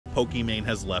Pokimane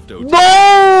has left OT.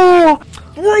 No!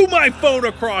 Threw my phone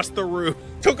across the room.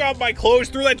 Took off my clothes,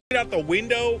 threw that shit out the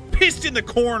window. Pissed in the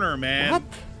corner, man. What?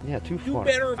 Yeah, too far. You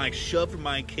better. I shoved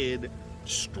my kid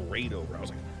straight over. I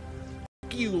was like,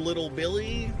 F you, little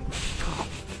Billy.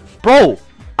 Bro,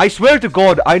 I swear to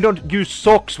God, I don't use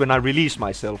socks when I release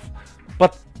myself.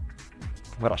 But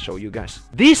I'm gonna show you guys.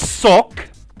 This sock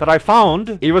that I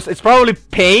found, it's probably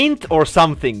paint or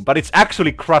something, but it's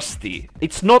actually crusty.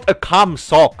 It's not a cum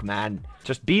sock, man.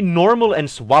 Just be normal and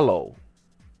swallow.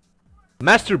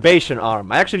 Masturbation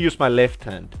arm. I actually used my left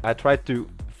hand. I tried to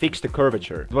fix the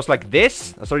curvature. It was like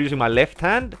this. I started using my left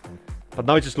hand, but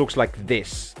now it just looks like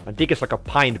this. My dick is like a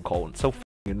pine cone. So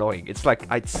f***ing annoying. It's like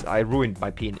I ruined my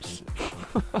penis.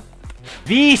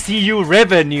 VCU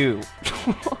revenue.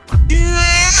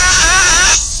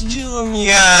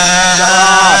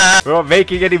 We're not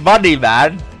making any money,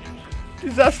 man.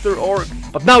 Disaster org.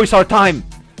 But now is our time.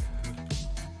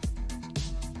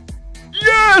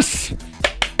 Yes!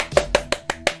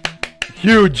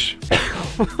 Huge.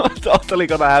 Totally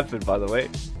gonna happen, by the way.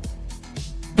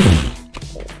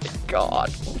 Oh my god.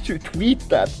 Why would you tweet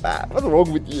that, man? What's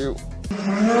wrong with you?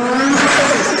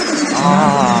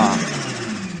 Ah.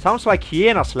 Sounds like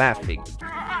hyenas laughing.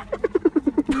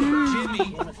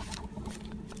 Jimmy.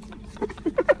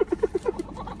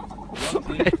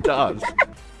 It does.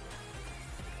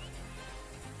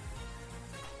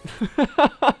 Is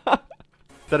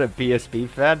that a PSP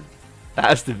fan? That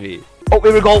has to be. Oh,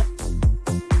 here we go.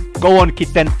 Go on,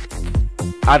 kitten.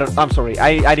 I'm sorry.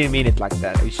 I didn't mean it like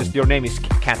that. It's just your name is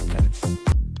Cat.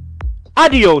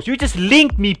 Adios. You just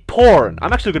linked me porn.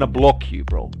 I'm actually gonna block you,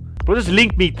 bro. Bro, just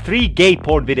linked me 3 gay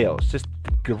porn videos. Just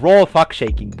raw fuck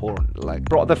shaking porn. Like,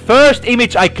 bro, the first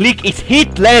image I click is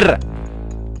Hitler.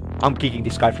 I'm kicking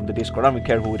this guy from the Discord. I don't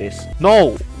care who it is.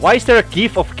 No. Why is there a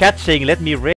gif of cat saying, "Let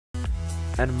me rape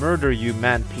and murder you,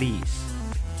 man, please"?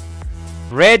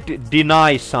 Red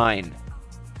deny sign.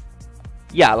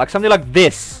 Yeah, like something like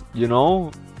this, you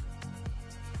know?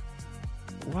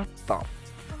 What the f...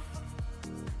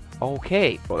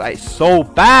 Okay. Bro, that is so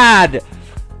bad!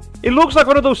 It looks like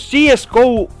one of those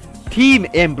CSGO team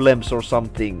emblems or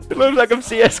something. It looks like a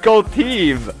CSGO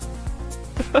team.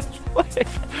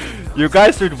 You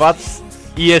guys should watch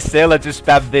ESL and just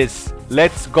spam this.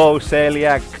 Let's go,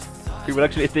 Celiac. People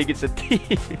actually think it's a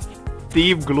team.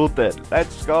 Team gluten.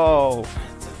 Let's go.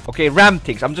 Okay,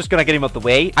 Ramtings. I'm just gonna get him out the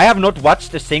way. I have not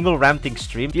watched a single Ramting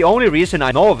stream. The only reason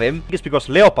I know of him is because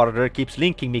Leoparder keeps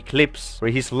linking me clips where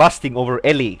he's lusting over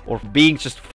Ellie or being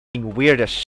just f***ing weird as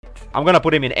shit. I'm gonna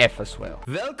put him in F as well.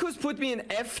 Velcuz put me in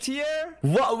F tier?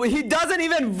 What? He doesn't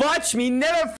even watch me.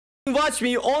 Never f***ing watch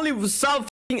me. Only some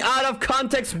f***ing out of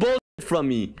context bullshit from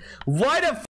me. Why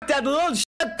the f*** that little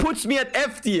shit puts me at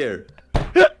F tier?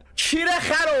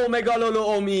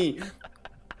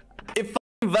 If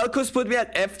Velcuz put me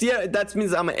at F tier, that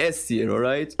means I'm an S tier,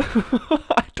 alright?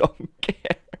 I don't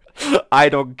care. I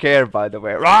don't care, by the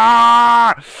way.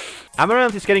 Rawr!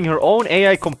 Amaranth is getting her own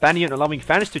AI companion, allowing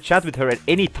fans to chat with her at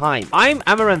any time. I'm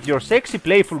Amaranth, your sexy,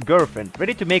 playful girlfriend,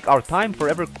 ready to make our time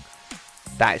forever.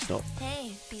 That is not.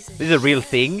 This is a real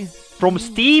thing. From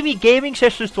steamy gaming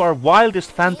sessions to our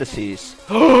wildest fantasies.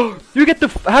 You get to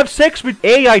have sex with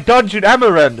AI Dungeon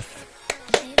Amaranth.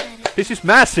 This is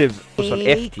massive. It's an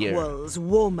F tier. Equals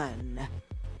woman.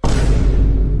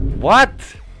 What?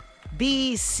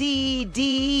 B, C,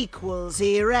 D equals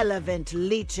irrelevant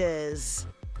leeches.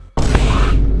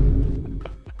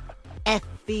 F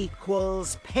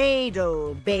equals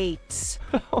pedo bait.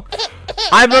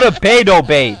 I'm not a pedo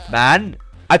bait, man.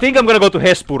 I think I'm gonna go to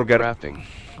Hesburger. Rafting.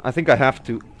 I think I have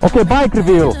to. Okay, bike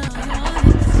review.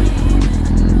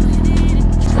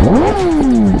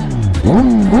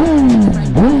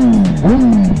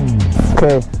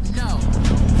 Okay.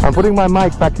 I'm putting my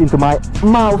mic back into my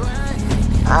mouth.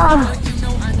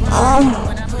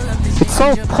 It's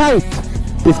so tight.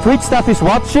 If Twitch staff is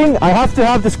watching, I have to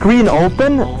have the screen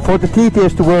open for the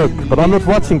TTS to work. But I'm not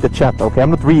watching the chat, okay? I'm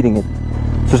not reading it.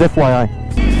 So just FYI.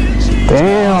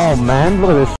 Damn, man. Look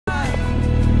at this.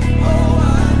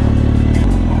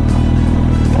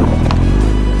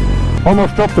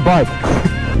 Almost dropped the bike.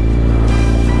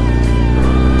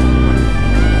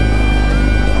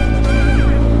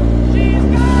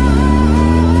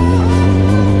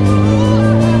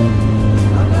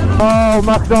 Oh,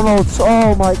 McDonald's.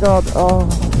 Oh my god. Oh.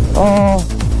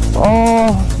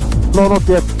 No, not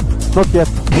yet. Not yet.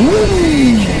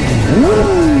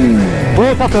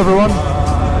 Wake up, everyone.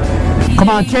 Come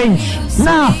on, change.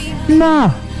 Nah.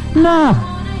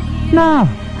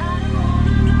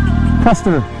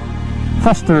 Faster.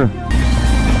 Let's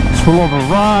pull over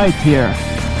right here.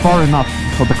 Far enough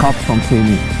so the cops don't see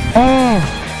me. Oh,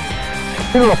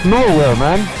 middle of nowhere,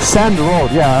 man. Sand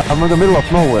road, yeah, I'm in the middle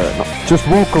of nowhere. No, just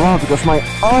walk around because my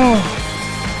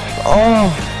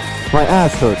my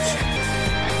ass hurts.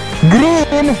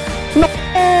 Green! No!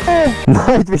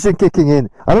 Night vision kicking in.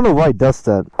 I don't know why it does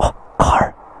that. Oh,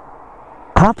 car.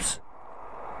 Cops?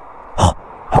 Oh,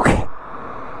 okay.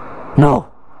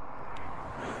 No.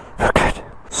 We're good.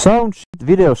 Sound shit,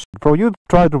 video shit. Bro, you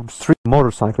try to stream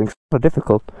motorcycling. It's so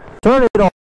difficult. Turn it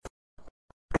off.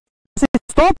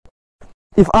 Stop!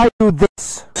 If I do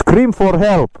this, scream for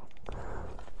help.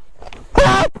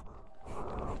 Help!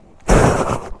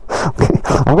 Okay,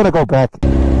 I'm gonna go back.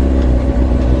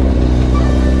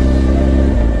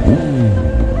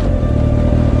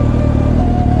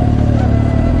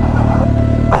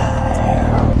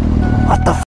 What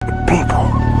the f*** people?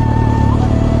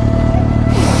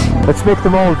 Let's make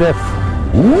them all deaf.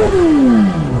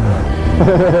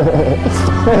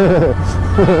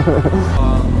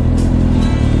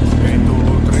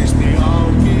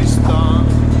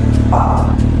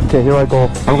 Okay, here I go.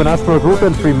 I'm gonna ask for a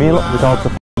gluten-free meal without the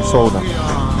soda.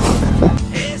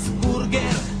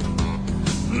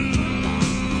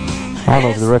 I don't know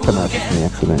if they recognize me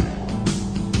actually.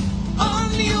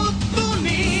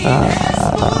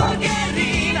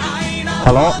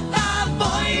 Hello?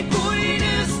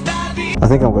 I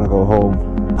think I'm gonna go home.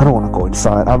 I don't wanna go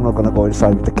inside. I'm not gonna go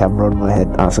inside with the camera on my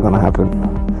head. That's not gonna happen.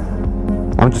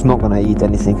 I'm just not gonna eat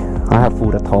anything. I have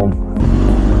food at home.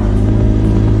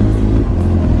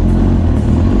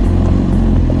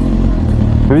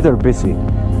 Maybe they're busy.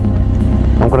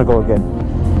 I'm gonna go again.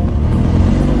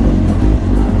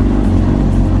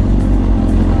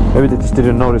 Maybe they just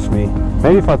didn't notice me.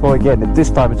 Maybe if I go again, this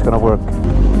time it's gonna work.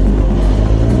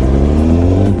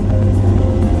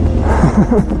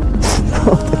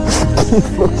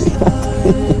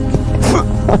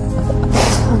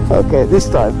 Okay, this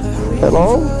time.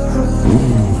 Hello?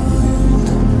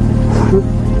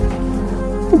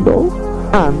 No,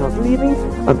 I'm not leaving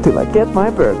until I get my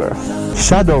burger.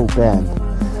 Shadow ban.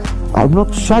 I'm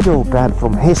not shadow banned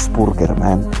from Hesburger,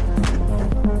 man.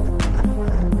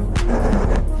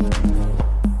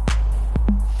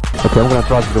 Okay, I'm gonna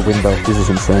drive to the window. This is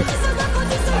insane.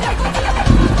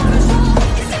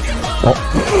 Oh.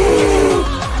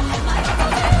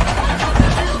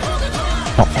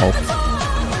 Uh-oh.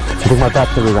 I think my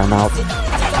battery ran out.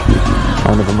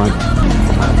 Oh, never mind.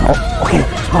 Oh, okay.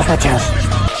 Now's my chance.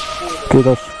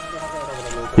 Kudos.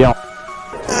 Yeah.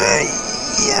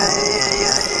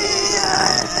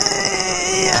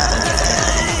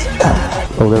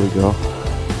 Oh, there we go.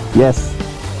 Yes.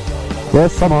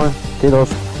 Yes, come on.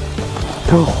 Kudos.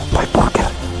 Oh, my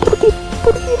pocket.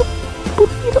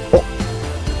 Oh.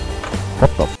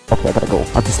 What the f***? Okay, I gotta go.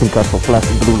 I just think I saw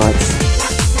flashing blue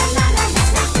lights.